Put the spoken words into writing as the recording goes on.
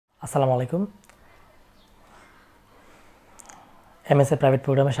আসসালামু আলাইকুম MSA private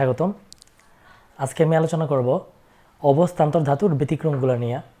প্রোগ্রামে স্বাগতম। আজকে আমি আলোচনা করব অবস্থান্তর ধাতুর ব্যতিক্রমগুলো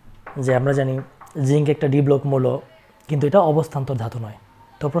নিয়ে। যে আমরা জানি জিঙ্ক একটা ডি ব্লক মৌল, কিন্তু এটা অবস্থান্তর ধাতু নয়।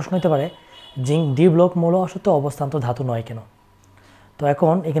 তো প্রশ্ন হতে পারে জিঙ্ক ডি ব্লক মৌল সত্ত্বেও অবস্থান্তর ধাতু নয় কেন? তো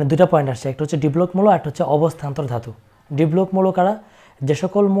এখন এখানে দুটো পয়েন্ট আসছে, একটা হচ্ছে ডি ব্লক মৌল আর একটা হচ্ছে অবস্থান্তর ধাতু। ডি ব্লক মৌল কারা? যে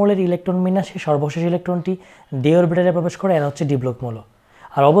সকল মৌলের ইলেকট্রন বিন্যাসে সর্বশেষ ইলেকট্রনটি ডি অরবিটালে প্রবেশ করে এরা হচ্ছে ডি ব্লক মৌল।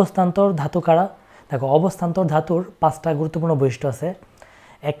 আর অবস্থান্তর ধাতু কারা? দেখো, অবস্থান্তর ধাতুর 5টা গুরুত্বপূর্ণ বৈশিষ্ট্য আছে।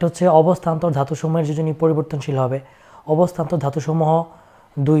 একটা হচ্ছে অবস্থান্তর ধাতুসমূহের যোজনী পরিবর্তনশীল হবে। অবস্থান্তর ধাতুসমূহ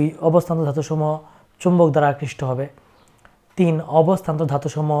 2 অবস্থান্তর ধাতুসমূহ চুম্বক দ্বারা আকৃষ্ট হবে। 3 অবস্থান্তর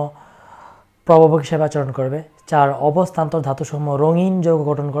ধাতুসমূহ প্রভাবক হিসেবে আচরণ করবে। 4 অবস্থান্তর ধাতুসমূহ রঙিন যৌগ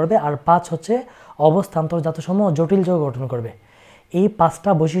গঠন করবে। আর 5 হচ্ছে অবস্থান্তর ধাতুসমূহ জটিল যৌগ গঠন করবে। এই 5টা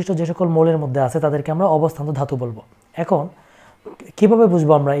বৈশিষ্ট্য যে সকল মৌলের মধ্যে আছে তাদেরকে আমরা অবস্থান্তর ধাতু বলবো। এখন কীভাবে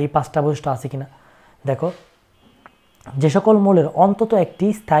বুঝবো আমরা এই 5টা বৈশিষ্ট্য আছে কিনা? দেখো, যে সকল মৌলের অন্তত একটি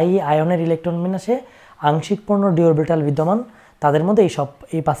স্থায়ী আয়নের ইলেকট্রন বিন্যাসে আংশিক পূর্ণ ডি অরবিটাল বিদ্যমান, তাদের মধ্যে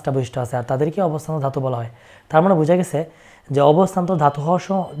এই 5টা বৈশিষ্ট্য আছে, আর তাদেরকে অবস্থান্তর ধাতু বলা হয়। তার মানে বোঝা গেছে যে অবস্থান্তর ধাতু হওয়ার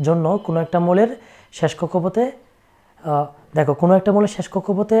জন্য কোনো একটা মৌলের শেষ কক্ষপথে কোনো একটা মৌলের শেষ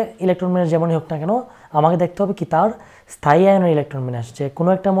কক্ষপথে ইলেকট্রন বিন্যাস যেমনই হোক না কেন, আমাকে দেখতে হবে কি তার স্থায়ী আয়নের ইলেকট্রন বিন্যাস। যে কোনো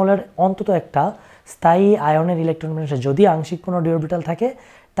একটা মৌলের অন্তত একটা স্থায়ী আয়নের ইলেকট্রন বিন্যাসে যদি আংশিক পূর্ণ ডি অরবিটাল থাকে,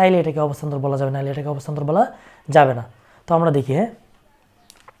 তাইলে এটাকে অবস্থান্তর বলা যাবে, নাহলে এটাকে অবস্থান্তর বলা যাবে না। তো আমরা দেখি,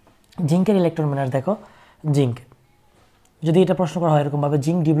 জিঙ্কের ইলেকট্রন বিন্যাস দেখো। জিঙ্ক, যদি এটা প্রশ্ন করা হয় এরকমভাবে,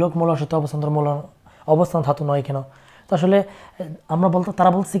 জিঙ্ক ডি ব্লক মৌল সত্ত্বেও অবস্থান্তর ধাতু নয় কেন? তো আসলে আমরা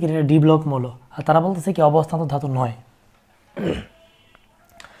তারা বলতেছে কি এটা ডি ব্লক মৌল, আর তারা বলতেছে কি অবস্থান্তর ধাতু নয়।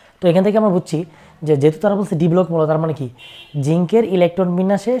 তো এখান থেকে আমরা বুঝছি যে যেহেতু তারা বলছে ডি ব্লক মৌল, তার মানে কি জিঙ্কের ইলেকট্রন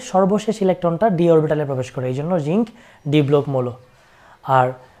বিন্যাসে সর্বশেষ ইলেকট্রনটা ডি অরবিটালে প্রবেশ করে, এই জন্য জিঙ্ক ডি ব্লক মৌল। আর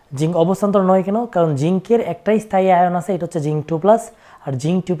জিঙ্ক অবস্থান্তর নয় কেন? কারণ জিঙ্কের একটাই স্থায়ী আয়ন আছে, এটা হচ্ছে জিঙ্ক 2+, আর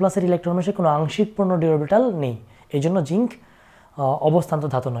জিঙ্ক 2+-এর ইলেকট্রন বিন্যাসে কোনো আংশিক পূর্ণ ডি অরবিটাল নেই, এই জন্য জিঙ্ক অবস্থান্তর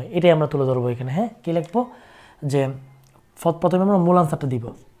ধাতু নয়। এটাই আমরা তুলে ধরবো এখানে। হ্যাঁ, কী লিখবো? যে প্রথমে আমরা মূল আনসারটা দিব।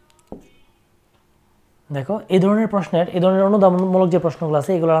 দেখো, এই ধরনের অনুদানমূলক যে প্রশ্নগুলো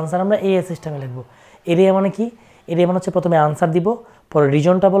আছে এগুলোর আনসার আমরা এই সিস্টেমে লিখবো। এরিয়া মানে কি? এরিয়া মানে হচ্ছে প্রথমে আনসার দিব, পরে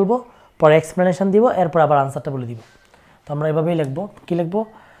রিজনটা বলবো, পরে এক্সপ্লেনেশন দিব, এরপর আবার আনসারটা বলে দিব। তো আমরা এভাবেই লিখবো। কি লিখবো?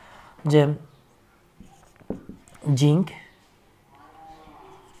 যে জিঙ্ক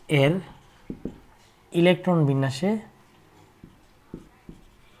এর ইলেকট্রন বিন্যাসে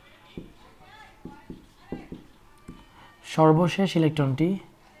সর্বশেষ ইলেকট্রনটি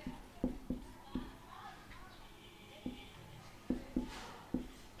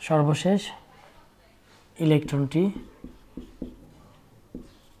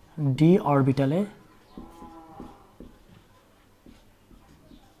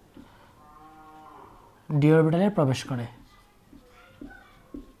ডি অরবিটালে প্রবেশ করে।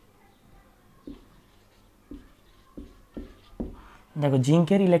 দেখো,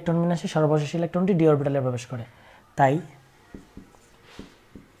 জিঙ্কের ইলেকট্রন বিন্যাসে সর্বশেষ ইলেকট্রনটি ডি অরবিটালে প্রবেশ করে, তাই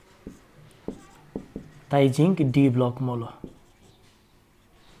জিঙ্ক ডি ব্লক মৌল।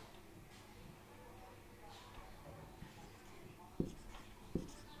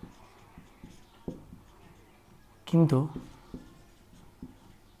 কিন্তু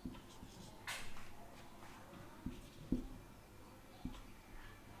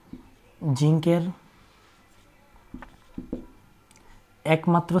জিঙ্কের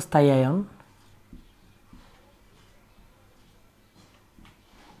একমাত্র স্থায়ী আয়ন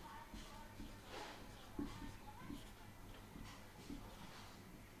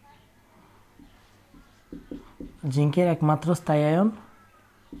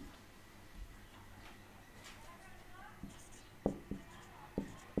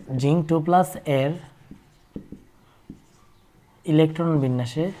জিঙ্ক 2+ এর ইলেকট্রন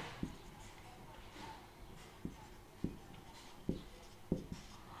বিন্যাসে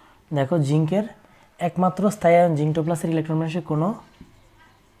দেখো, জিঙ্কের একমাত্র স্থায়ী আয়ন জিঙ্ক 2+-এর ইলেকট্রন বিন্যাসে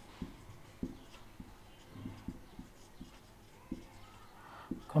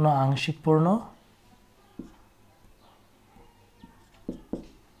কোনো আংশিক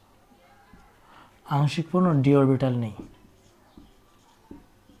পূর্ণ ডি অরবিটাল নেই।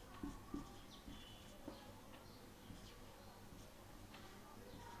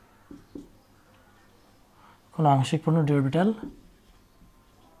 কোনো আংশিক পূর্ণ ডি অরবিটাল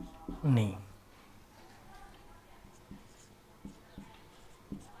নেই।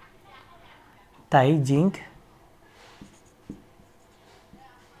 তাই জিঙ্ক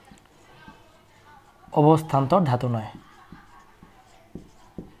অবস্থান্তর ধাতু নয়।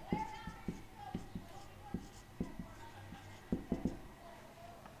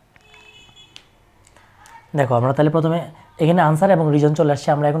 দেখো আমরা তাহলে প্রথমে এখানে আনসার এবং রিজন চলে আসছে।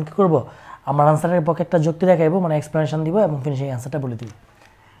 আমরা এখন কী করব, আমার আনসারের পক্ষে একটা যুক্তি দেখাইবো, মানে এক্সপ্লেনেশন দিব এবং ফিনিশিং আনসারটা বলে দিব।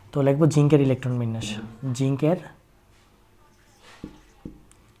 তো লিখবো জিঙ্কের ইলেকট্রন বিন্যাস, জিঙ্কের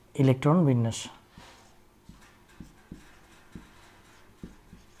ইলেকট্রন বিন্যাস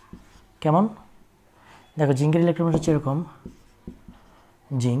কেমন? দেখো জিঙ্কের ইলেকট্রন বিন্যাস হচ্ছে এরকম।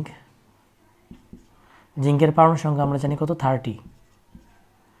 জিঙ্কের পারমাণবিক সংখ্যা আমরা জানি কত, 30।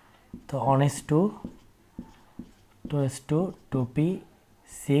 তো 1s2 2s2 2p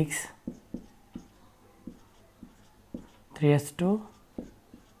 6 3s2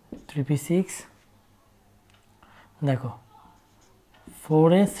 3p6 দেখো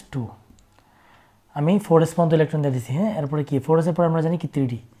 4s2 আমি 4s পর্যন্ত ইলেকট্রন দিয়ে দিচ্ছি। হ্যাঁ, এরপরে কি 4s এর পরে আমরা জানি কি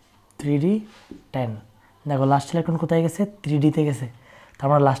 3d 10। দেখো লাস্ট ইলেকট্রন কোথায় গেছে, 3d-তে গেছে। তার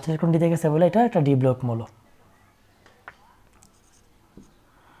মানে লাস্ট ইলেকট্রন দিতে গেছে বলে এটা একটা ডি ব্লক মৌল।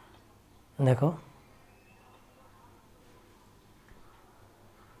 দেখো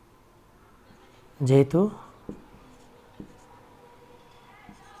যেহেতু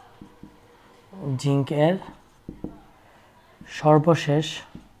জিঙ্কের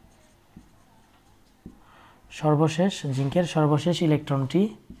জিঙ্কের সর্বশেষ ইলেকট্রনটি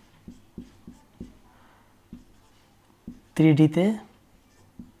 3d-তে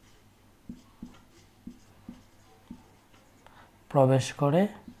প্রবেশ করে,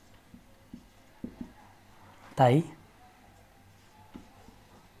 তাই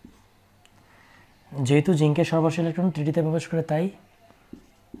যেহেতু জিঙ্কের সর্বশেষ ইলেকট্রন 3d-তে প্রবেশ করে, তাই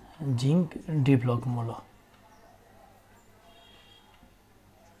জিঙ্ক ডি ব্লক মৌল।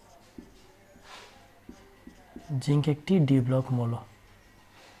 জিঙ্ক একটি ডি ব্লক মৌল।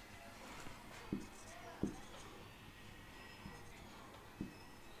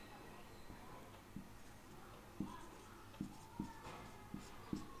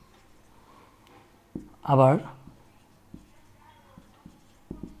 আবার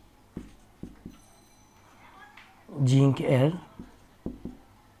জিঙ্ক এর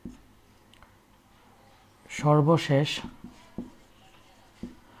সর্বশেষ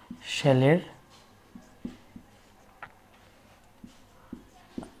শেলের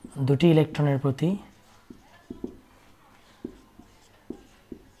দুটি ইলেকট্রনের প্রতি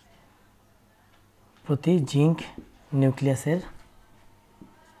জিঙ্ক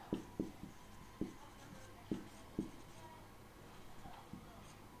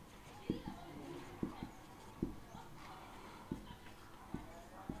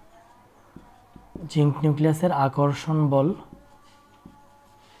নিউক্লিয়াসের আকর্ষণ বল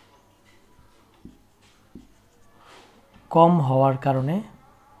কম হওয়ার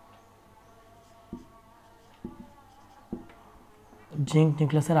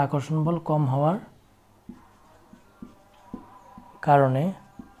কারণে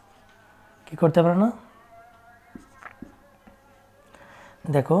কি করতে পারে না।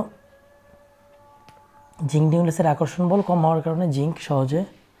 দেখো জিঙ্ক নিউক্লিয়াসের আকর্ষণ বল কম হওয়ার কারণে জিঙ্ক সহজে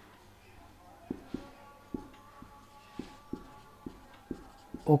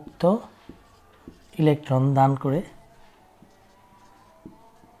উক্ত ইলেকট্রন দান করে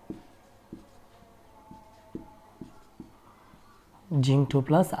জিঙ্ক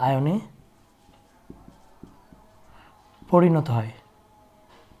 2+ আয়নে পরিণত হয়।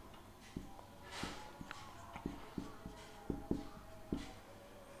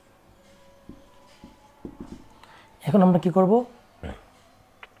 এখন আমরা কি করব,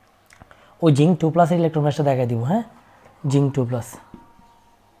 ওই জিঙ্ক 2+ এর ইলেকট্রন বিন্যাসটা দেখাই দিব। হ্যাঁ, জিঙ্ক 2+,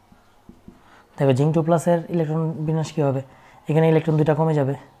 দেখো জিঙ্ক 2+ এর ইলেকট্রন বিন্যাস কী হবে, এখানে ইলেকট্রন দুইটা কমে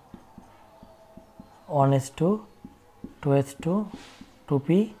যাবে, 1s2 2s2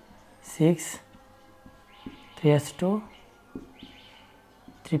 2p6 3s2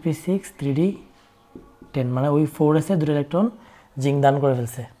 3p6 3d10, মানে ওই 4s এর দুটো ইলেকট্রন জিঙ্ক দান করে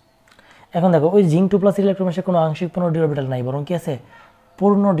ফেলছে। এখন দেখো ওই জিঙ্ক 2+ ইলেকট্রন বিন্যাসে কোনো আংশিক পূর্ণ ডি অরবিটাল নাই, বরং কি আছে,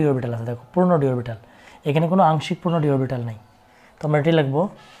 পূর্ণ ডি অরবিটাল আছে। দেখো পূর্ণ ডি অরবিটাল, এখানে কোনো আংশিক পূর্ণ ডি অরবিটাল নাই। তো আমরা এটাই লিখবো।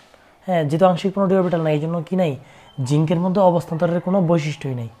 হ্যাঁ, যেহেতু আংশিক পূর্ণ ডি অরবিটাল নাই, এই জন্য কি নাই, জিঙ্কের মধ্যে অবস্থান্তরের কোনো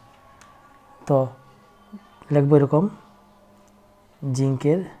বৈশিষ্ট্যই নেই। তো লিখবো এরকম,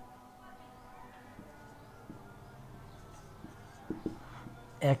 জিঙ্কের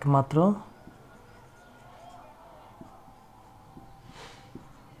একমাত্র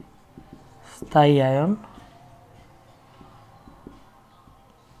স্থায়ী আয়ন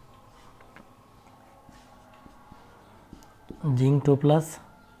জিঙ্ক 2+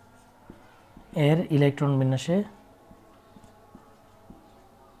 এর ইলেকট্রন বিন্যাসে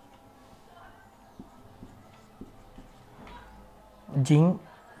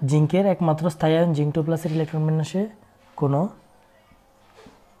জিঙ্কের একমাত্র স্থায়ী আয়ন জিঙ্ক 2+ এর ইলেকট্রন বিন্যাসে কোনো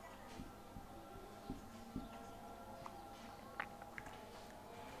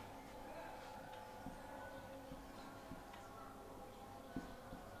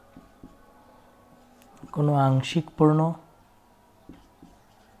কোনো আংশিক পূর্ণ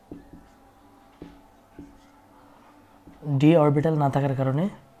ডি অরবিটাল না থাকার কারণে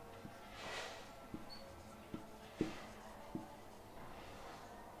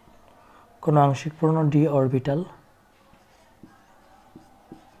কোনো আংশিক পূর্ণ ডি অরবিটাল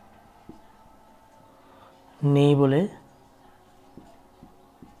নেই বলে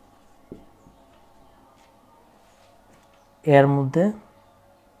এর মধ্যে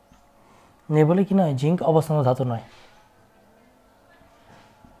নেই বলে কি নয়, জিঙ্ক অবস্থান্তর ধাতু নয়।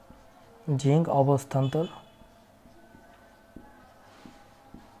 জিঙ্ক অবস্থান্তর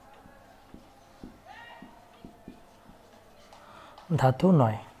ধাতু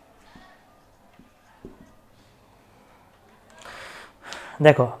নয়।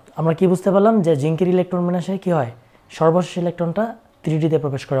 দেখো আমরা কি বুঝতে পারলাম যে জিঙ্কের ইলেকট্রন বিন্যাসে কি হয়, সর্বশেষ ইলেকট্রনটা 3D-তে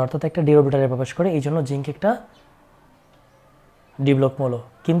প্রবেশ করে, অর্থাৎ একটা ডি অরবিটালে প্রবেশ করে, এই জন্য জিঙ্ক একটা ডি ব্লক মৌল।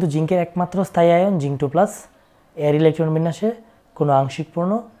 কিন্তু জিঙ্কের একমাত্র স্থায়ী আয়ন জিঙ্ক 2+, এর ইলেকট্রন বিন্যাসে কোনো আংশিক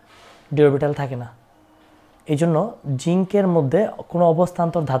পূর্ণ ডি অরবিটাল থাকে না। এই জন্য জিঙ্কের মধ্যে কোনো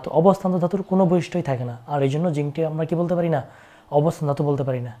অবস্থান্তর ধাতুর কোনো বৈশিষ্ট্যই থাকে না, আর এই জন্য জিঙ্কটি আমরা কি বলতে পারি না, অবস্থান ধাতু বলতে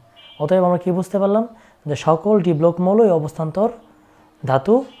পারি না। অতএব আমরা কি বুঝতে পারলাম যে সকল ডি ব্লক মৌলই অবস্থান্তর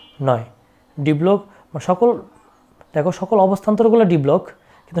ধাতু নয়। ডি ব্লক সকল অবস্থান্তরগুলো ডি ব্লক,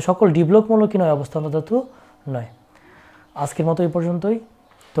 কিন্তু সকল ডি ব্লক মৌল কি নয়, অবস্থান্তর ধাতু নয়। আজকের মতো এই পর্যন্তই।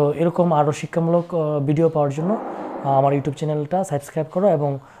 তো এরকম আরও শিক্ষামূলক ভিডিও পাওয়ার জন্য আমার ইউটিউব চ্যানেলটা সাবস্ক্রাইব করো এবং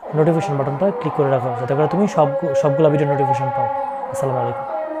নোটিফিকেশন বাটনটা ক্লিক করে রাখো, যাতে করে তুমি সবগুলো ভিডিও নোটিফিকেশন পাও। আসসালামু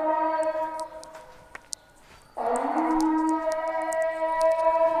আলাইকুম।